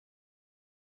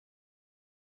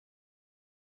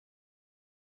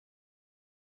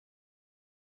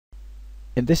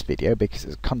in this video, because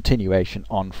it's a continuation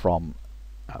on from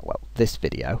well, this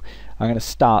video, I'm going to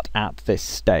start at this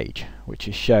stage, which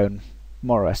is shown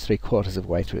more or less 3/4 of the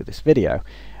way through this video,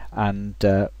 and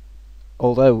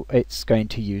although it's going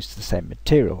to use the same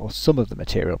material, or some of the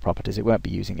material properties, it won't be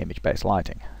using image-based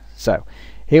lighting. So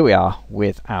here we are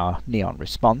with our neon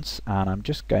response, and I'm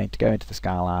just going to go into the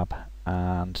Skylab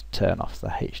and turn off the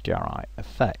HDRI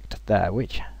effect there,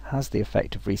 which has the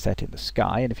effect of resetting the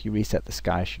sky, and if you reset the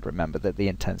sky, you should remember that the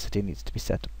intensity needs to be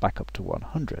set back up to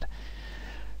 100.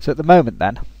 So at the moment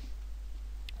then,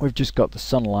 we've just got the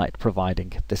sunlight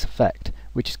providing this effect,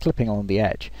 which is clipping along the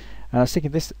edge. And I was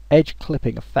thinking this edge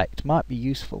clipping effect might be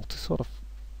useful to sort of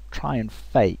try and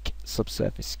fake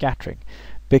subsurface scattering,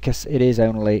 because it is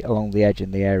only along the edge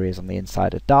and the areas on the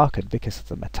inside are darkened because of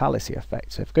the metallicity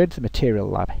effect. So if we go into the material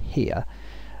lab here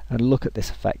and look at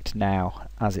this effect now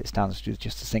as it stands with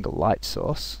just a single light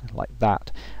source, like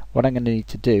that, what I'm going to need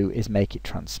to do is make it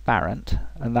transparent,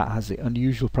 and that has the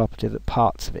unusual property that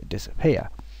parts of it disappear.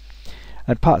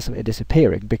 And parts of it are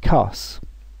disappearing because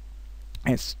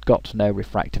it's got no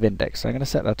refractive index. So I'm going to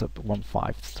set that up to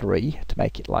 153 to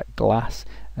make it like glass,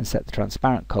 and set the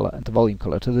transparent colour and the volume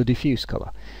colour to the diffuse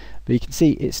colour. But you can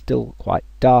see it's still quite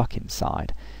dark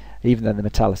inside, even though the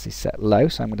metallicity is set low,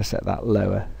 so I'm going to set that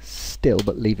lower still,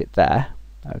 but leave it there.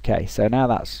 Okay, so now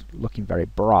that's looking very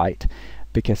bright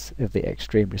because of the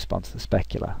extreme response to the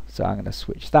specular. So I'm going to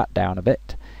switch that down a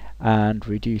bit and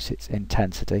reduce its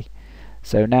intensity.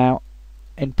 So now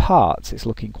in parts it's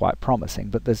looking quite promising,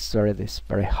 but there's this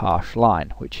very harsh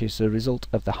line, which is a result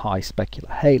of the high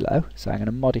specular halo. So I'm going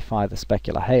to modify the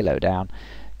specular halo down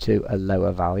to a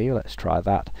lower value. Let's try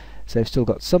that. So I've still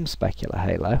got some specular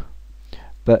halo,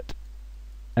 but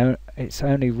it's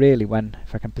only really when,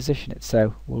 if I can position it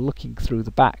so we're looking through the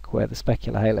back where the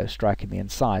specular halo is striking the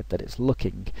inside, that it's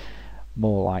looking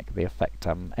more like the effect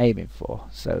I'm aiming for.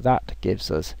 So that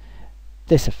gives us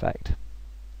this effect,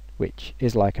 which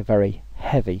is like a very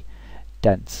heavy,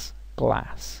 dense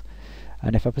glass.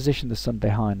 And if I position the sun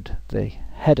behind the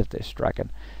head of this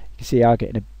dragon, you can see I'm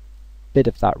getting a bit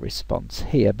of that response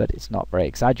here, but it's not very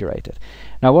exaggerated.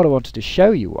 Now what I wanted to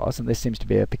show you was, and this seems to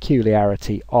be a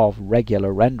peculiarity of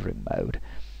regular rendering mode,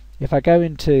 if I go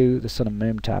into the Sun and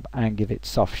Moon tab and give it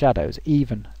soft shadows,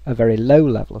 even a very low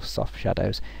level of soft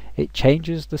shadows, it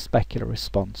changes the specular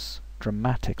response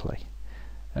dramatically,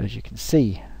 as you can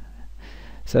see.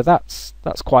 So that's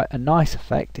quite a nice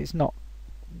effect. It's not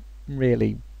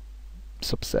really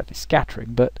subsurface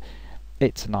scattering, but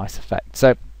it's a nice effect.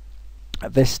 So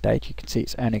at this stage you can see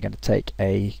it's only going to take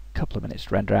a couple of minutes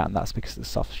to render out, and that's because of the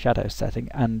soft shadow setting.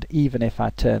 And even if I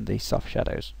turn the soft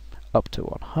shadows up to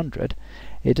 100,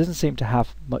 it doesn't seem to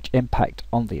have much impact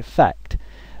on the effect,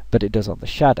 but it does on the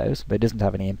shadows, but it doesn't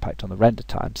have any impact on the render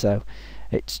time. So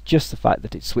it's just the fact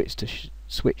that it switched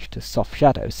to soft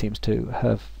shadows seems to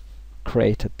have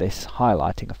created this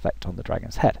highlighting effect on the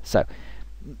dragon's head. So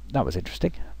that was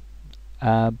interesting,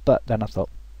 but then I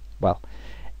thought, well,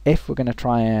 if we're going to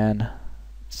try and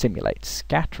simulate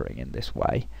scattering in this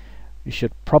way, we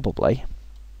should probably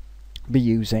be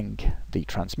using the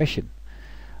transmission,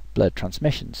 blurred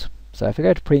transmissions. So if I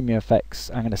go to premium effects,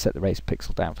 I'm going to set the raised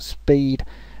pixel down for speed,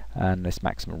 and this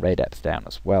maximum ray depth down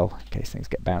as well, in case things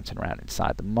get bouncing around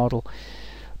inside the model.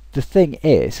 The thing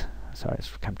is, sorry, it's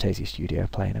Camtasia Studio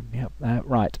playing them. Yep.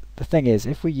 Right, the thing is,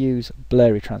 if we use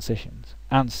blurry transitions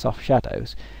and soft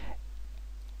shadows,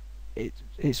 it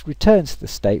returns to the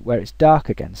state where it's dark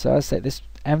again. So as I say, this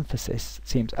emphasis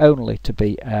seems only to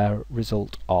be a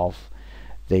result of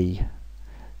the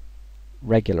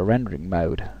regular rendering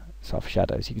mode soft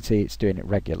shadows. You can see it's doing it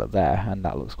regular there, and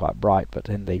that looks quite bright, but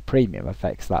in the premium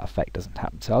effects that effect doesn't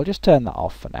happen. So I'll just turn that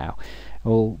off for now.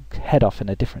 We'll head off in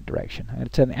a different direction. I'm going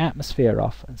to turn the atmosphere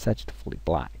off and set it to fully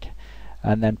black,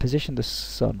 and then position the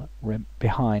sun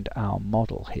behind our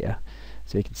model here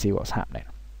so you can see what's happening.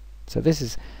 So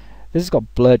this has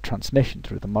got blurred transmission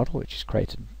through the model, which has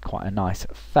created quite a nice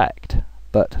effect,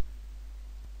 but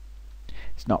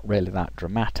it's not really that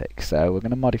dramatic. So we're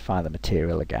going to modify the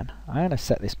material again. I'm going to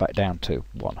set this back down to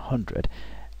 100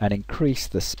 and increase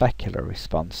the specular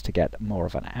response to get more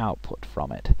of an output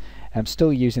from it. I'm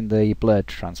still using the blurred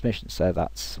transmission, so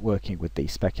that's working with the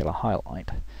specular highlight,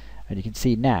 and you can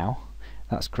see now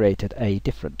that's created a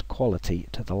different quality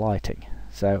to the lighting.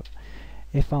 So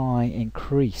if I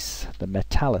increase the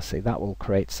metallicity, that will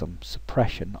create some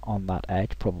suppression on that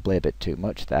edge, probably a bit too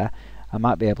much there. I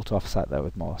might be able to offset that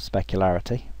with more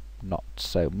specularity, not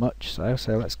so much so.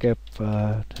 So let's go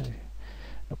for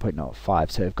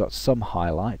 0.05, so we've got some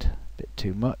highlight, a bit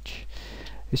too much.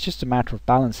 It's just a matter of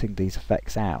balancing these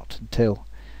effects out until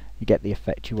you get the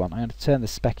effect you want. I'm going to turn the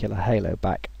specular halo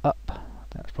back up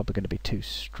That's probably going to be too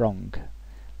strong.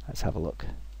 Let's have a look.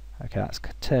 Okay, that's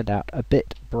turned out a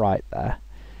bit bright there.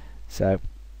 So,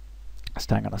 just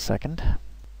hang on a second.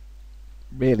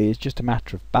 Really, it's just a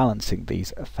matter of balancing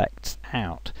these effects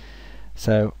out.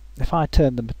 So, if I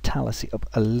turn the metallicity up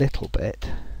a little bit,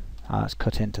 let's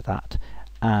cut into that,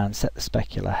 and set the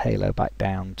specular halo back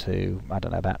down to, I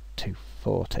don't know, about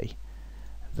 240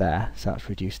 there. So that's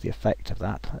reduced the effect of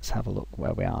that. Let's have a look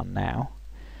where we are now.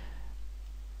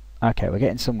 Okay, we're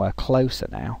getting somewhere closer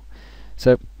now.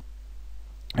 So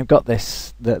I've got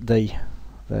this, the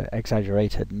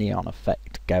exaggerated neon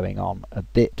effect going on a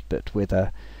bit, but with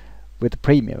the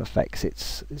premium effects,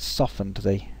 it's softened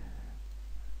the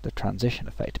transition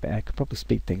effect a bit. I could probably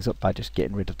speed things up by just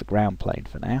getting rid of the ground plane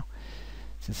for now,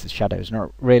 since the shadows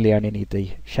not really only need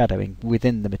the shadowing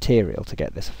within the material to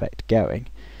get this effect going.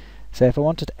 So if I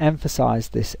wanted to emphasize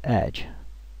this edge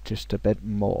just a bit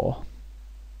more,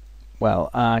 well,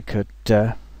 I could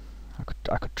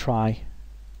try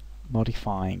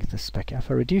modifying the specularity.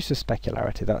 If I reduce the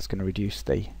specularity, that's going to reduce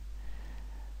the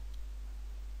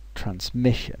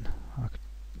transmission. I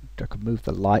could move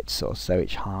the light source so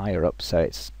it's higher up, so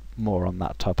it's more on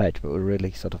that top edge, but we're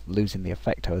really sort of losing the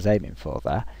effect I was aiming for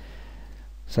there.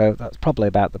 So that's probably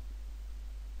about the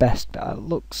best. It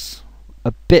looks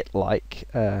a bit like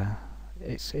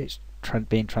it's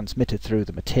being transmitted through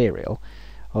the material,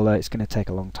 although it's going to take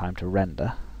a long time to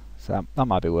render. So that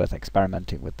might be worth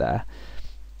experimenting with there.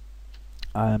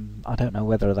 I don't know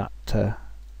whether that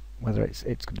whether it's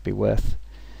going to be worth.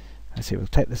 Let's see. We'll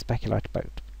take the specularity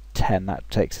back to 10. That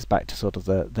takes us back to sort of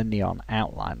the neon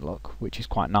outline look, which is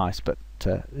quite nice, but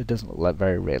it doesn't look like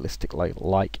very realistic,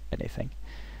 like anything.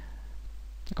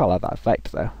 I quite like that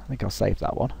effect though. I think I'll save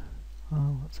that one.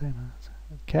 Oh, let's see.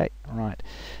 Okay, right.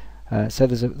 So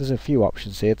there's a few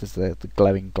options here. There's the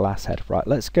glowing glass head. Right,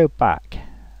 let's go back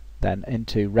then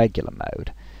into regular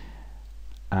mode,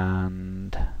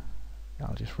 and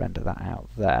I'll just render that out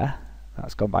there.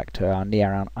 That's gone back to our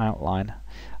neon outline.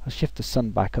 I'll shift the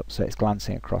sun back up so it's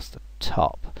glancing across the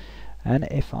top, and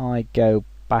if I go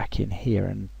back in here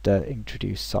and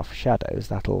introduce soft shadows,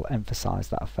 that'll emphasize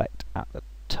that effect at the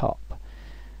top.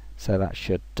 So that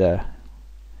should, but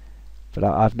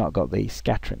I've not got the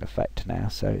scattering effect now,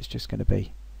 so it's just going to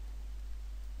be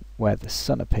where the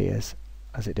sun appears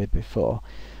as it did before.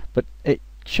 But it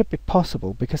should be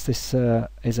possible, because this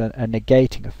is a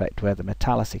negating effect where the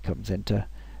metallicity comes in, to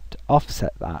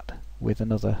offset that with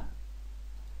another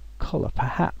colour,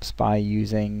 perhaps by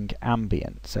using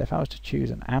ambient. So if I was to choose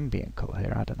an ambient colour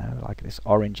here, I don't know, like this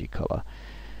orangey colour,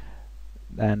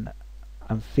 then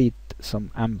and feed some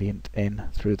ambient in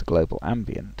through the global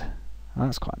ambient.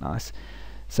 That's quite nice.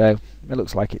 So it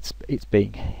looks like it's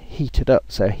being heated up.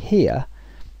 So here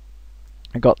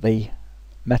I got the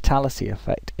metallicity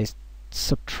effect is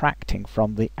subtracting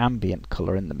from the ambient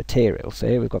colour in the material. So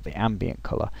here we've got the ambient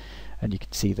colour, and you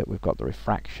can see that we've got the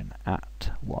refraction at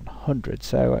 100.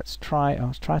 So let's try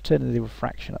turning the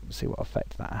refraction up and see what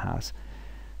effect that has.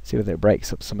 See whether it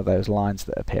breaks up some of those lines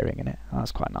that are appearing in it.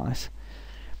 That's quite nice.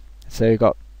 So you've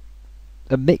got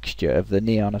a mixture of the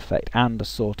neon effect and a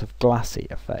sort of glassy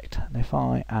effect. And if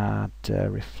I add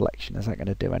reflection, is that going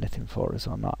to do anything for us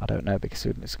or not? I don't know, because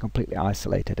it's a completely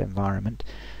isolated environment.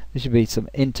 There should be some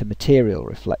intermaterial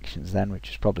reflections then, which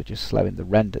is probably just slowing the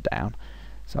render down.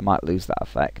 So I might lose that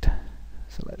effect.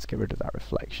 So let's get rid of that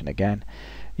reflection again.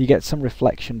 You get some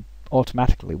reflection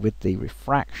automatically with the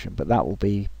refraction, but that will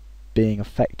be being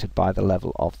affected by the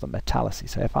level of the metallicity.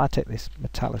 So if I take this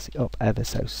metallicity up ever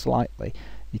so slightly,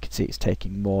 you can see it's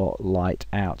taking more light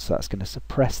out, so that's going to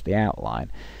suppress the outline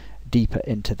deeper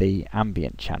into the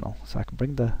ambient channel. So I can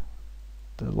bring the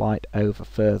light over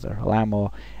further, allow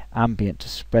more ambient to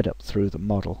spread up through the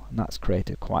model, and that's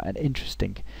created quite an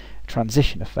interesting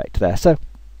transition effect there. So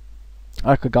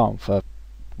I could go on for,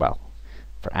 well,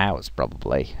 for hours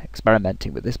probably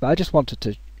experimenting with this, but I just wanted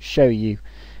to show you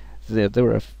there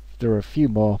are a few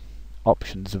more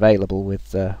options available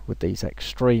with these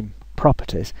extreme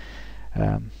properties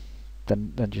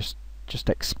than just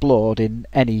explored in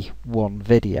any one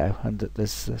video, and that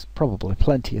there's probably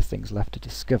plenty of things left to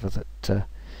discover that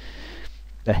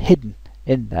are hidden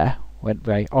in there when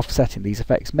by offsetting these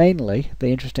effects. Mainly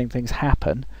the interesting things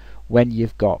happen when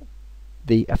you've got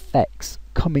the effects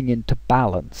coming into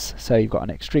balance. So you've got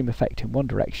an extreme effect in one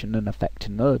direction and an effect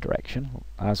in another direction,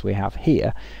 as we have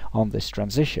here on this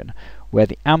transition, where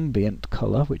the ambient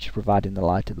colour, which is providing the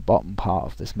light at the bottom part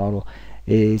of this model,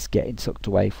 is getting sucked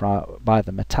away by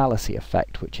the metallicity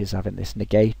effect, which is having this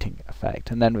negating effect.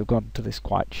 And then we've gone to this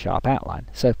quite sharp outline.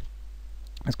 So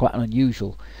it's quite an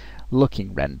unusual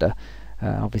looking render.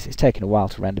 Obviously it's taken a while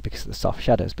to render because of the soft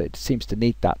shadows, but it seems to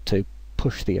need that to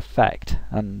push the effect,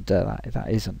 and that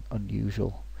is an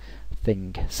unusual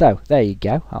thing. So there you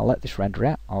go. I'll let this render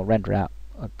out. I'll render out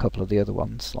a couple of the other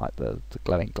ones, like the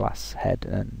glowing glass head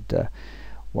and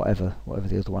whatever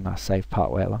the other one I saved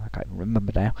part way along. I can't even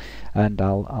remember now, and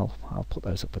I'll put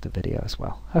those up with the video as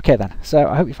well. Okay then, so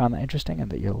I hope you found that interesting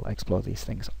and that you'll explore these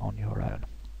things on your own.